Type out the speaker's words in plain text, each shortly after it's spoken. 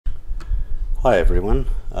Hi everyone,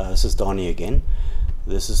 this is Donnie again.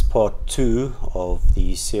 This is part 2 of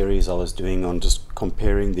the series I was doing on just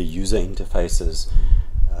comparing the user interfaces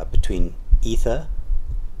between Aether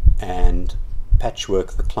and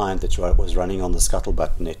Patchwork, the client that was running on the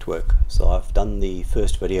Scuttlebutt network. So I've done the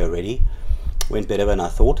first video already. Went better than I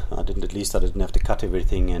thought. At least I didn't have to cut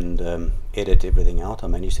everything and edit everything out. I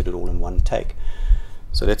managed to do it all in one take.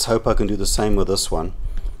 So let's hope I can do the same with this one.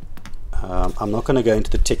 I'm not going to go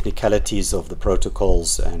into the technicalities of the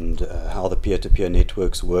protocols and how the peer-to-peer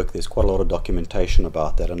networks work. There's quite a lot of documentation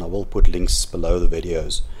about that, and I will put links below the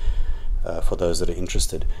videos for those that are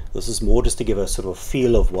interested. This is more just to give a sort of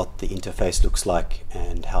feel of what the interface looks like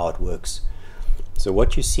and how it works. So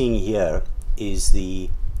what you're seeing here is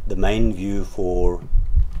the main view for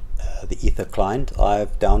the Aether client.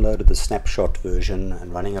 I've downloaded the snapshot version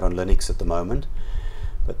and running it on Linux at the moment.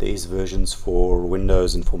 But there is versions for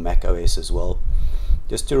Windows and for Mac OS as well.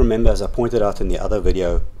 Just to remember, as I pointed out in the other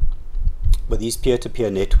video, with these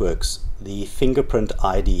peer-to-peer networks, the fingerprint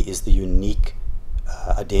ID is the unique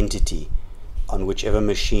identity on whichever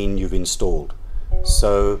machine you've installed.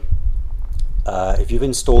 So if you've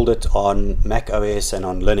installed it on Mac OS and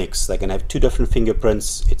on Linux, they can have two different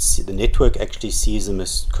fingerprints. The network actually sees them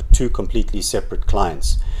as two completely separate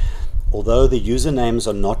clients. Although the usernames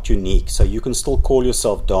are not unique, so you can still call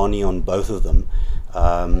yourself Donnie on both of them.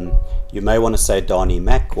 You may want to say Donnie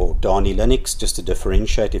Mac or Donnie Linux just to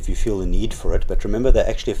differentiate if you feel the need for it. But remember, they're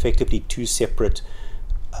actually effectively two separate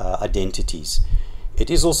identities. It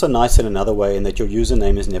is also nice in another way in that your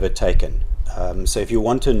username is never taken. So if you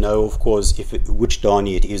want to know, of course, which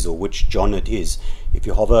Donnie it is or which John it is, if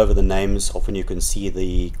you hover over the names, often you can see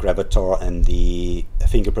the gravatar and the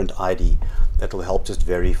fingerprint ID. That will help just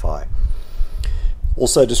verify.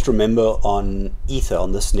 Also, just remember on Aether,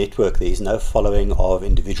 on this network, there is no following of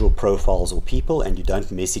individual profiles or people, and you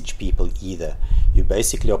don't message people either. You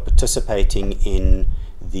basically are participating in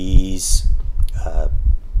these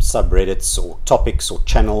subreddits or topics or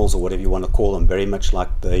channels or whatever you want to call them, very much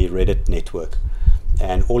like the Reddit network.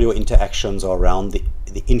 And all your interactions are around the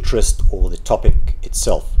interest or the topic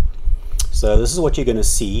itself. So this is what you're going to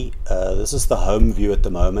see. This is the home view at the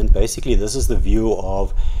moment. Basically, this is the view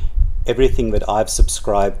of everything that I've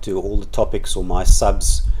subscribed to, all the topics or my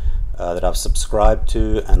subs that I've subscribed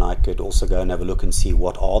to, and I could also go and have a look and see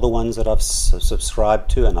what are the ones that I've subscribed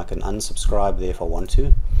to, and I can unsubscribe there if I want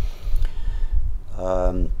to.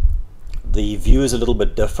 The view is a little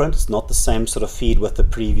bit different. It's not the same sort of feed with the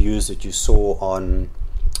previews that you saw on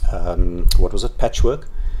what was it, Patchwork.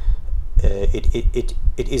 It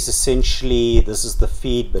is essentially, this is the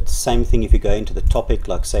feed, but same thing if you go into the topic,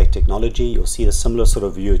 like say technology, you'll see a similar sort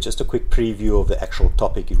of view. Just a quick preview of the actual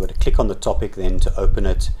topic. You've got to click on the topic then to open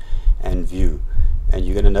it and view, and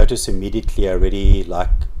you're going to notice immediately already,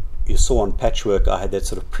 like you saw on Patchwork, I had that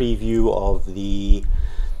sort of preview of the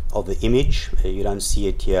image. You don't see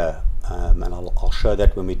it here, and I'll show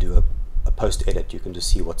that when we do a post edit. You can just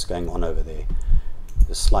see what's going on over there.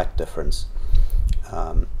 There's a slight difference.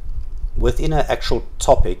 Within an actual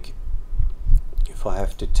topic, if I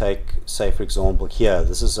have to take, say for example here,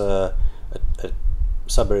 this is a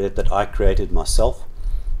subreddit that I created myself.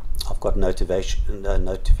 I've got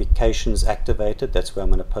notifications activated. That's where I'm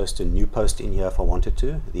going to post a new post in here if I wanted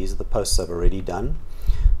to. These are the posts I've already done.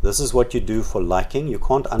 This is what you do for liking. You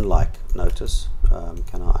can't unlike. Notice.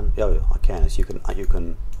 Can I? Yeah, I can. So you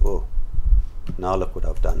can. Whoa! Now look what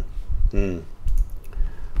I've done.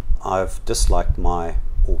 I've disliked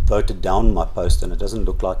or voted down my post, and it doesn't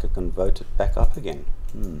look like I can vote it back up again.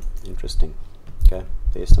 Interesting. Okay,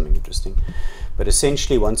 there's something interesting. But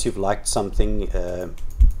essentially, once you've liked something,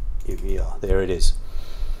 yeah, there it is.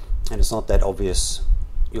 And it's not that obvious.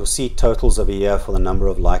 You'll see totals over here for the number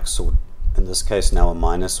of likes, or in this case now a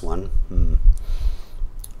 -1.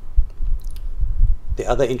 The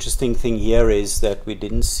other interesting thing here is that we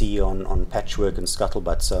didn't see on Patchwork and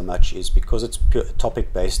Scuttlebutt so much is because it's pure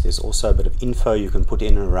topic based, there's also a bit of info you can put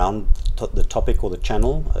in and around the topic or the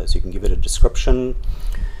channel. So you can give it a description.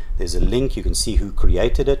 There's a link, you can see who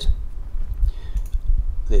created it.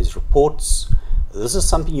 There's reports. This is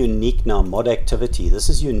something unique now, mod activity. This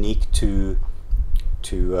is unique to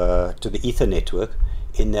the Aether network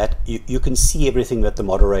in that you can see everything that the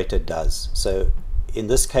moderator does. So in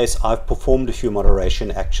this case, I've performed a few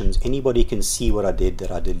moderation actions. Anybody can see what I did, that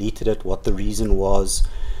I deleted it, what the reason was.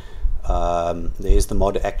 There's the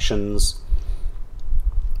mod actions.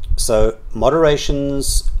 So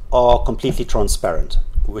moderations are completely transparent,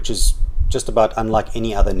 which is just about unlike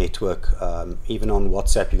any other network. Even on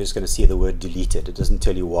WhatsApp, you're just going to see the word deleted. It doesn't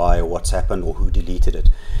tell you why or what's happened or who deleted it.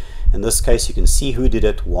 In this case, you can see who did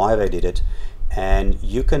it, why they did it, and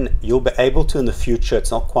you'll be able to in the future,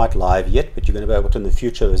 it's not quite live yet, but you're going to be able to in the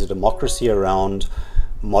future. There's a democracy around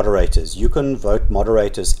moderators. You can vote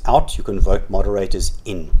moderators out, you can vote moderators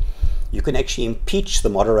in. You can actually impeach the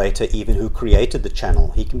moderator even who created the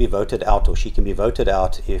channel. He can be voted out, or she can be voted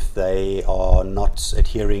out if they are not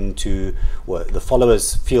adhering to, well, the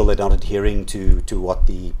followers feel they're not adhering to what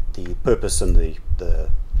the purpose and the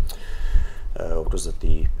what was it,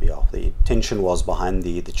 the intention was behind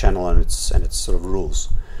the channel and its sort of rules.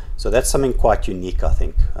 So that's something quite unique, I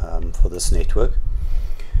think, for this network.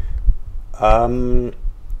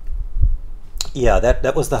 Yeah,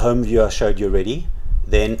 that was the home view I showed you already.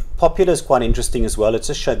 Then popular is quite interesting as well. It's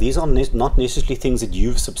just show these are not necessarily things that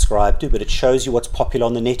you've subscribed to, but it shows you what's popular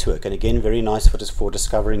on the network. And again, very nice for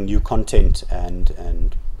discovering new content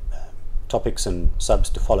and topics and subs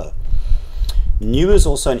to follow. New is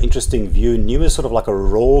also an interesting view. New is sort of like a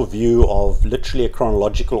raw view of literally a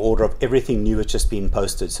chronological order of everything new that's just been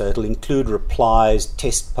posted. So it'll include replies,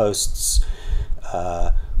 test posts,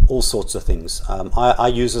 all sorts of things. I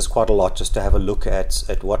use this quite a lot just to have a look at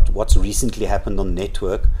what's recently happened on the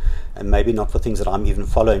network, and maybe not for things that I'm even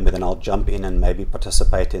following, but then I'll jump in and maybe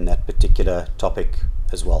participate in that particular topic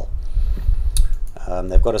as well.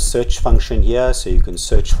 They've got a search function here, so you can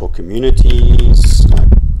search for communities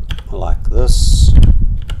like this.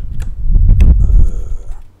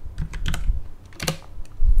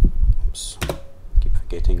 Oops, keep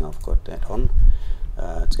forgetting I've got that on.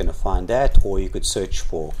 It's going to find that, or you could search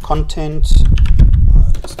for content.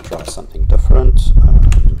 Let's try something different.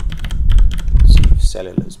 Let's see if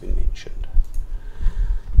cellular has been mentioned.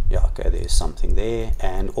 Yeah, okay, there's something there.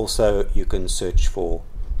 And also you can search for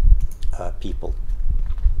people.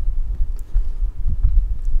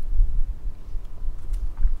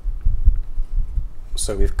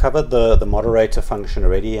 So we've covered the moderator function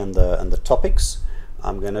already and the topics.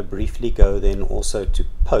 I'm going to briefly go then also to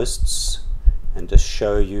posts and just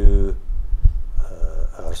show you,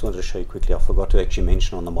 I just wanted to show you quickly, I forgot to actually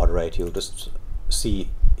mention on the moderator. You'll just see,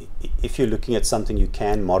 if you're looking at something you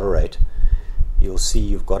can moderate, you'll see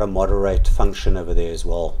you've got a moderate function over there as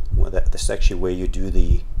well. That's actually where you do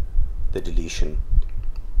the deletion.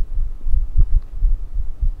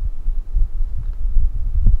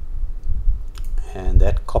 And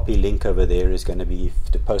that copy link over there is going to be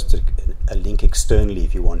to post a link externally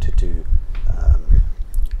if you wanted to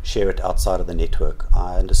share it outside of the network.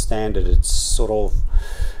 I understand that it's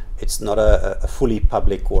not a fully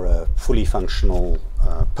public or a fully functional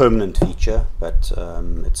permanent feature, but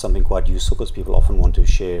it's something quite useful because people often want to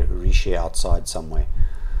reshare outside somewhere.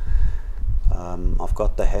 I've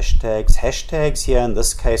got the hashtags. Hashtags here in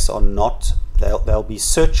this case are not, they'll be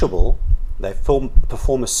searchable. They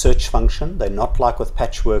perform a search function. They're not like with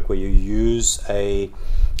Patchwork where you use a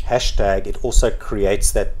hashtag, it also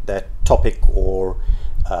creates that topic or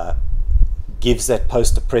gives that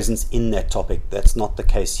post a presence in that topic. That's not the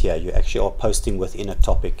case here. You actually are posting within a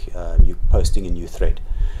topic. You're posting a new thread.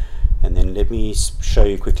 And then let me show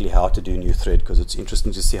you quickly how to do new thread, because it's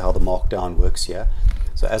interesting to see how the markdown works here.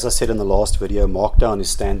 So as I said in the last video, markdown is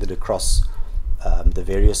standard across the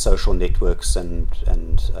various social networks and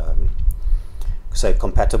say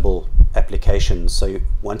compatible applications. So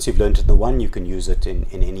once you've learned it in the one, you can use it in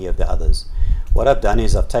any of the others. What I've done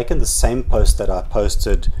is I've taken the same post that I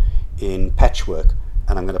posted in Patchwork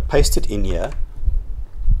and I'm going to paste it in here.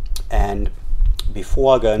 And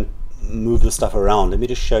before I go and move the stuff around, let me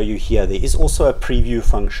just show you here. There is also a preview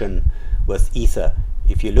function with Aether.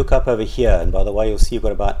 If you look up over here, and by the way, you'll see you've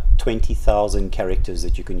got about 20,000 characters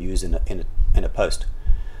that you can use in a post.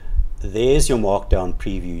 There's your markdown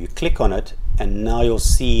preview. You click on it and now you'll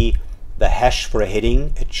see the hash for a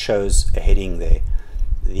heading. It shows a heading there.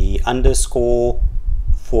 The underscore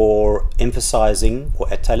for emphasizing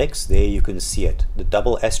or italics, there you can see it. The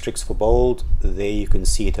double asterisk for bold, there you can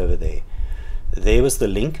see it over there. There was the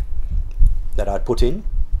link that I put in,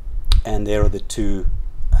 and there are the two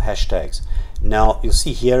hashtags. Now you'll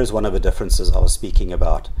see here is one of the differences I was speaking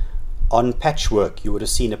about. On Patchwork you would have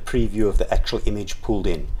seen a preview of the actual image pulled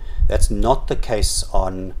in. That's not the case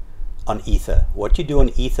on Aether. What you do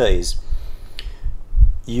on Aether is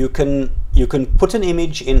you can put an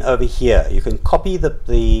image in over here. You can copy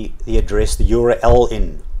the address, the URL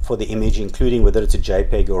in for the image, including whether it's a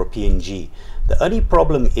JPEG or a PNG. The only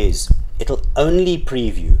problem is it'll only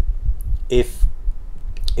preview if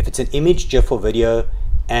it's an image, GIF or video,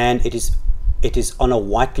 and it is on a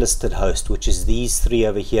whitelisted host, which is these three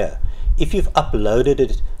over here. If you've uploaded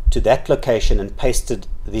it to that location and pasted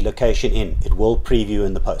the location in, it will preview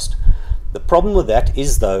in the post. The problem with that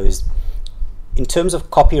is though, in terms of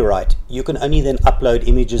copyright, you can only then upload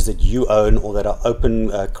images that you own or that are open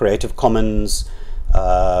Creative Commons,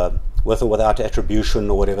 with or without attribution,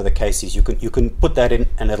 or whatever the case is. You can put that in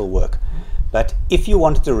and it'll work. But if you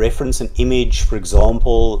wanted to reference an image, for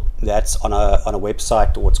example, that's on a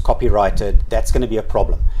website or it's copyrighted, that's going to be a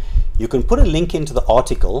problem. You can put a link into the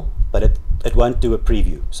article, but it won't do a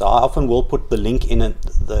preview. So I often will put the link in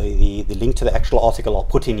the link to the actual article I'll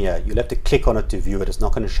put in here. You'll have to click on it to view it. It's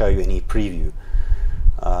not going to show you any preview.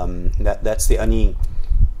 That's the only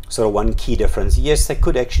sort of one key difference. Yes, they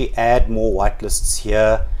could actually add more whitelists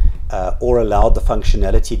here, or allow the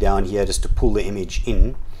functionality down here just to pull the image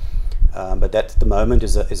in. But that at the moment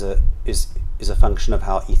is a function of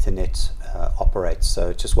how Ethernet operates. So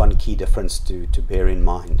it's just one key difference to bear in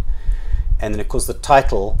mind. And then of course the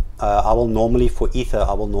title, I will normally, for Ether,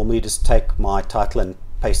 I will normally just take my title and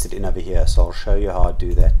paste it in over here. So I'll show you how I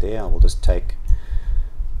do that there. I will just take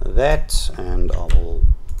that and I will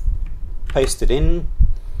paste it in,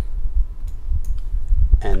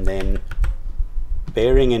 and then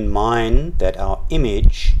bearing in mind that our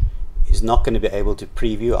image is not going to be able to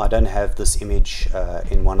preview. I don't have this image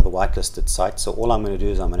in one of the whitelisted sites, so all I'm going to do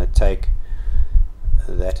is I'm going to take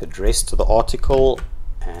that address to the article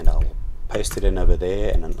and I'll paste it in over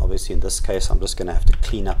there, and then obviously in this case I'm just going to have to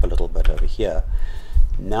clean up a little bit over here.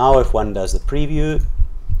 Now if one does the preview,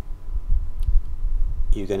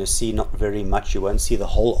 you're going to see not very much. You won't see the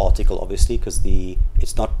whole article obviously, because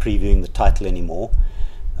it's not previewing the title anymore.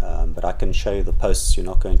 But I can show you the posts. You're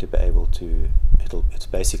not going to be able to, it's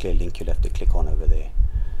basically a link you'll have to click on over there.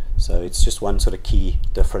 So it's just one sort of key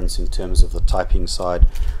difference in terms of the typing side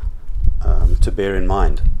to bear in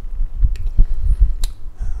mind.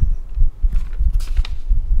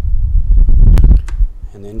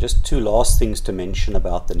 And then just two last things to mention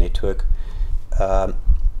about the network.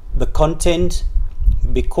 The content,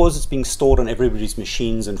 because it's being stored on everybody's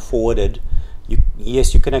machines and forwarded,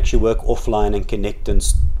 yes, you can actually work offline and connect and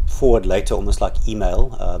forward later, almost like email.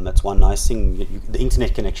 That's one nice thing. The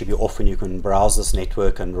internet can actually be off and you can browse this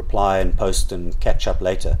network and reply and post and catch up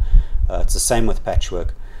later. It's the same with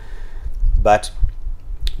Patchwork. But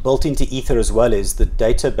built into Ether as well is the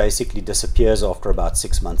data basically disappears after about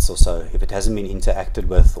 6 months or so if it hasn't been interacted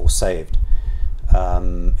with or saved.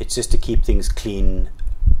 It's just to keep things clean,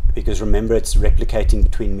 because remember, it's replicating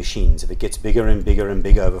between machines. If it gets bigger and bigger and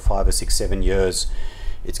bigger over 5 or 6, 7 years,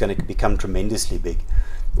 it's going to become tremendously big.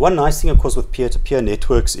 One nice thing, of course, with peer-to-peer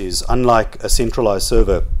networks is, unlike a centralized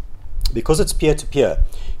server, because it's peer-to-peer,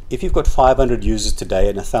 if you've got 500 users today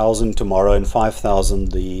and 1,000 tomorrow and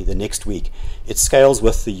 5,000 the next week, it scales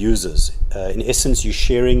with the users. In essence, you're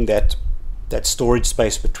sharing that storage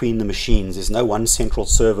space between the machines. There's no one central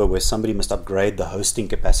server where somebody must upgrade the hosting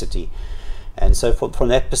capacity. And so from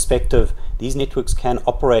that perspective, these networks can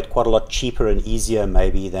operate quite a lot cheaper and easier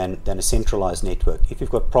maybe than a centralized network. If you've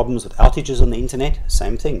got problems with outages on the internet,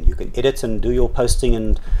 same thing. You can edit and do your posting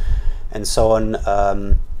and so on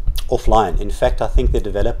offline. In fact, I think the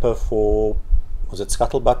developer for, was it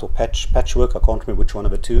Scuttlebutt or Patchwork, I can't remember which one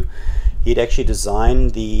of the two, he'd actually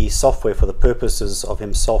designed the software for the purposes of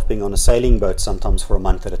himself being on a sailing boat sometimes for a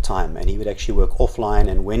month at a time, and he would actually work offline,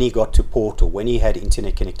 and when he got to port or when he had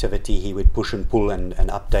internet connectivity, he would push and pull and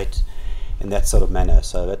update in that sort of manner.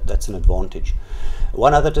 So that's an advantage.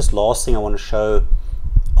 One other just last thing I want to show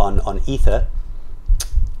on Ether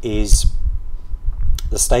is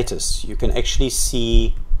the status. You can actually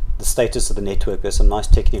see the status of the network. There's some nice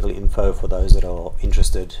technical info for those that are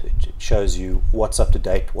interested. It shows you what's up to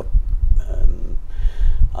date, what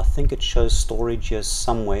I think it shows storage here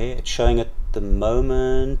somewhere. It's showing at the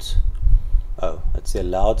moment, oh, it's the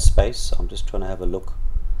allowed space. I'm just trying to have a look.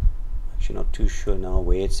 Actually not too sure now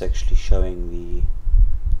where it's actually showing the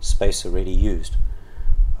space already used.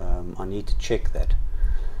 I need to check that.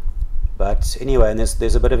 But anyway, and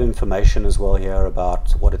there's a bit of information as well here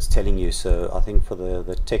about what it's telling you. So I think for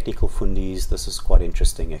the technical fundies, this is quite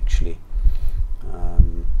interesting actually.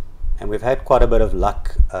 And we've had quite a bit of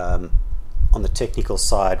luck on the technical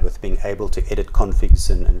side with being able to edit configs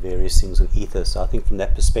and various things on Ether. So I think from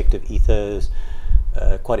that perspective, Ether is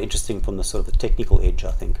quite interesting from the sort of the technical edge.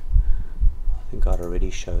 I think I'd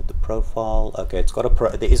already showed the profile. Okay, it's got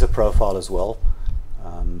there is a profile as well.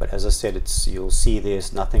 But as I said, you'll see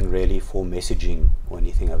there's nothing really for messaging or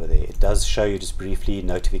anything over there. It does show you just briefly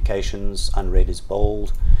notifications. Unread is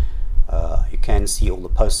bold. You can see all the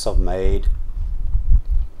posts I've made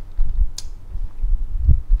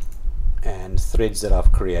and threads that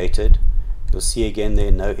I've created. You'll see again there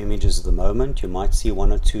are no images at the moment. You might see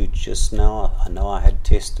one or two just now. I know I had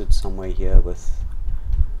tested somewhere here with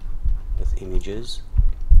images.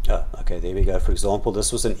 Oh, okay, there we go. For example,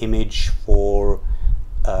 this was an image for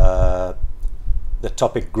the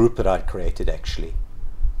topic group that I'd created actually.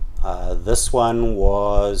 This one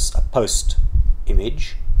was a post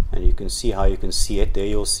image, and you can see how you can see it. There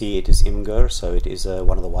you'll see it is Imgur, so it is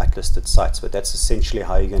one of the whitelisted sites, but that's essentially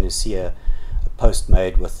how you're going to see a post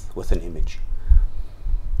made with an image.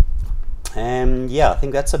 And yeah, I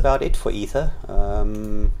think that's about it for Aether.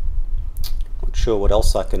 Not sure what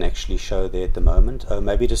else I can actually show there at the moment. Oh,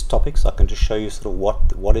 maybe just topics. I can just show you sort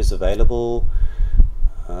of what is available.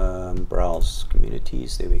 Browse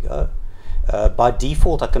communities, there we go. By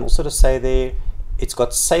default, I can also just say there, it's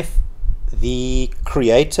got safe, the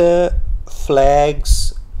creator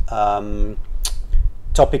flags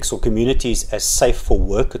topics or communities as safe for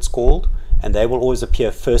work, it's called, and they will always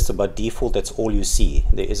appear first, and by default that's all you see.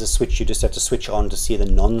 There is a switch, you just have to switch on to see the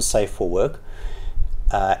non-safe for work,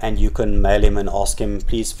 and you can mail him and ask him,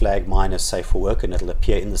 please flag mine as safe for work, and it'll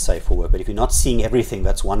appear in the safe for work. But if you're not seeing everything,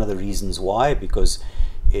 that's one of the reasons why, because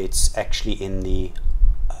it's actually in the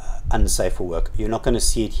unsafe for work. You're not going to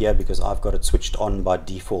see it here because I've got it switched on by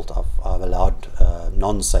default. I've allowed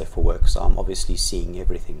non-safe for work, so I'm obviously seeing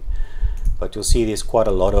everything. But you'll see there's quite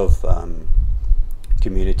a lot of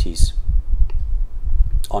communities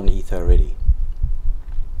on Aether already,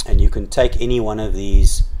 and you can take any one of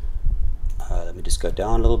these. Let me just go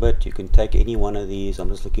down a little bit. You can take any one of these. I'm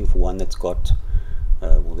just looking for one that's got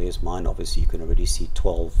well, there's mine. Obviously you can already see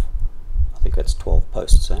 12, I think that's 12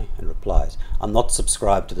 posts and replies. I'm not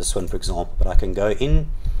subscribed to this one, for example, but I can go in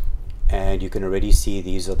and you can already see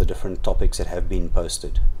these are the different topics that have been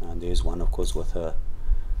posted, and there's one of course with an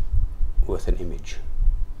image,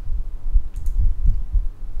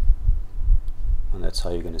 and that's how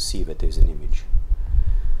you're going to see that there's an image.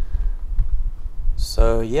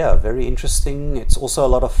 So yeah, very interesting. It's also a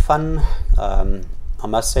lot of fun. I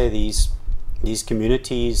must say these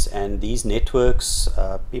communities and these networks,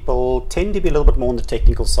 people tend to be a little bit more on the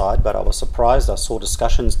technical side, but I was surprised. I saw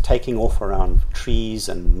discussions taking off around trees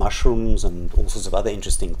and mushrooms and all sorts of other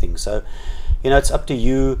interesting things. So, you know, it's up to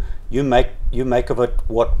you. You make of it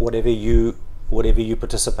whatever you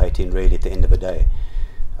participate in, really, at the end of the day.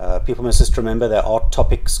 People must just remember there are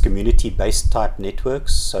topics, community-based type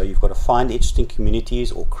networks, so you've got to find interesting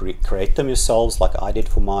communities or create them yourselves, like I did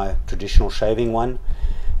for my traditional shaving one.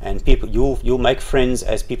 And people, you'll make friends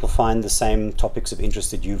as people find the same topics of interest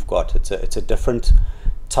that you've got. It's a different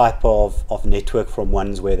type of network from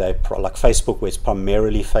ones where they like Facebook, where it's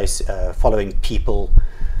primarily following people.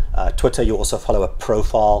 Twitter, you also follow a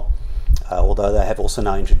profile, although they have also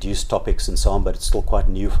now introduced topics and so on, but it's still quite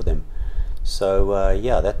new for them. So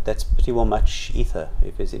yeah, that's pretty well much Aether.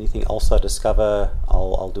 If there's anything else I discover,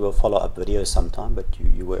 I'll do a follow-up video sometime, but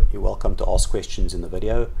you're welcome to ask questions in the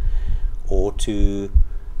video, or to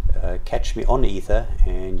catch me on Aether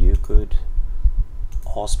and you could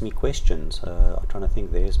ask me questions. I'm trying to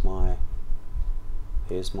think, there's my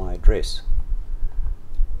address.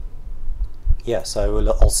 Yeah, so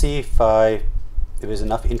I'll see if there's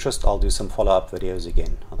enough interest. I'll do some follow-up videos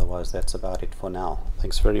again. Otherwise, that's about it for now.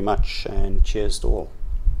 Thanks very much, and cheers to all.